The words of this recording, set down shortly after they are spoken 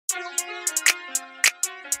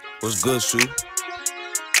What's good, Sue?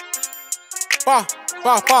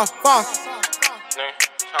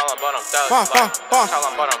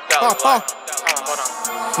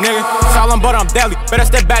 Nigga, tell 'em but I'm deadly. Better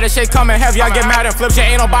step back, this shit coming heavy. I get mad and flip shit,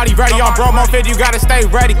 ain't nobody ready. On bro, more 50, you gotta stay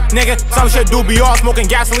ready. Nigga, some shit do be all smoking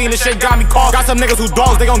gasoline, this shit got me caught. Got some niggas who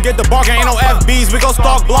dogs, they gon' get the bargain. Ain't no FBs, we gon'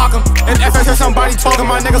 stalk block 'em. And if I hear somebody talking,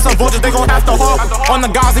 my niggas some vultures, they gon' have to hawk 'em. On the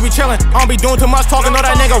guys, they be chillin', I don't be doing too much talking. Know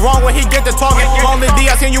that nigga wrong when he get to talking. Only D,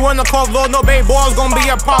 I seen you in the court, Lord, no baby boys gon' be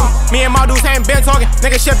a problem. Me and my dudes ain't been talking,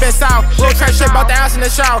 nigga shit been sour. Real track shit bout the ass in the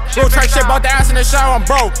shower. Real track shit bout the ass in the shower, I'm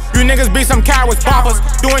broke. You niggas be some cowards, boppers,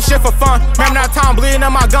 doing shit for fun. Remember that time bleeding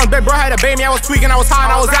in my guns, big bro had a baby, I was tweaking, I was high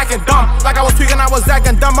and I was acting dumb. Like I was tweaking, I was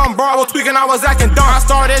acting dumb, bro, I was tweaking, I was acting dumb. I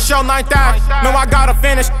started this show 9th Ave, no I gotta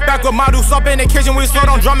finish. Back with my dudes up in the kitchen, we slowed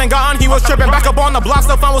on drumming, got on, he was tripping. Back up on the block,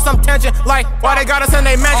 still fun with some tension. Like, why they gotta send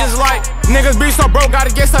they mentions? Like, niggas be so broke,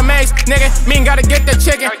 gotta get some eggs, nigga. Mean gotta get the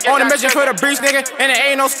chicken, on a mission for the breach, nigga. And it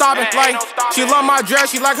ain't no stopping, like, she love my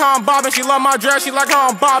dress, she like how I'm bobbing. She love my dress, she like how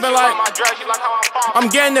I'm bobbing, like, I'm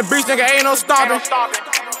getting the breach, nigga, ain't no stopping.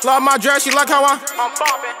 Love my dress, she like how I'm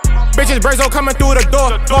bobbing. Bitches, Brazz coming through the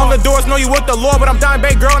door. All the doors know you with the Lord, but I'm down,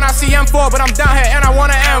 big girl, and I see M4, but I'm down here and I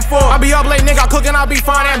want an M4. I be up late, nigga, cooking, I be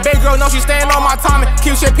fine, and big girl know she staying on my time.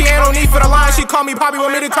 Keep shit P, ain't no need for the line. She call me Poppy,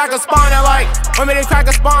 want me to crack a spine, and like, want me to crack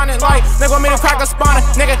a spine, and like, nigga, want me to crack a spine,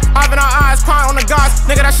 nigga, having our eyes crying on the gods,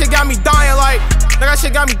 nigga, that shit got me dying, like, nigga, that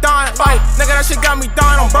shit got me dying, like, nigga, that shit got me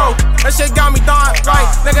dying, I'm broke. That shit got me dying, like,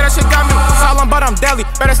 nigga, that shit got me silent, but I'm deadly.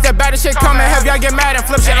 Better step back, this shit coming heavy, I get mad and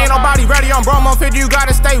flip shit, ain't nobody ready. On bro, on 50, you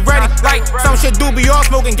gotta stay ready, like, some shit do be all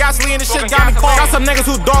smoking gasoline, this shit got me caught. Got some niggas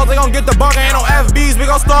who dogs, they gon' get the bargain. Ain't no FBs, we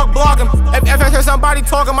gon' stalk block 'em. If I hear somebody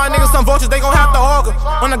talking, my niggas some vultures, they gon' have to hawk 'em.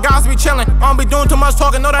 When the guys be chillin', I don't be doing too much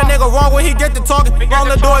talking. Know that nigga wrong when he get to talking. On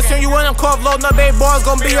the door, soon you in them cuff, loading up, baby boys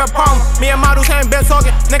gon' be a problem. Me and my dudes ain't been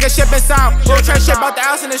talking, nigga shit been sour. Real trend shit bout the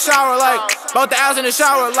ass in the shower, like, bout the ass in the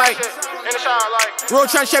shower, like, real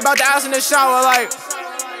trend shit bout the ass in the shower, like,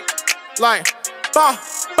 ba, ba,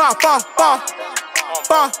 ba, ba,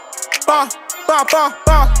 ba, ba, ba, ba,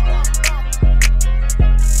 ba.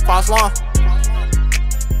 Fast long.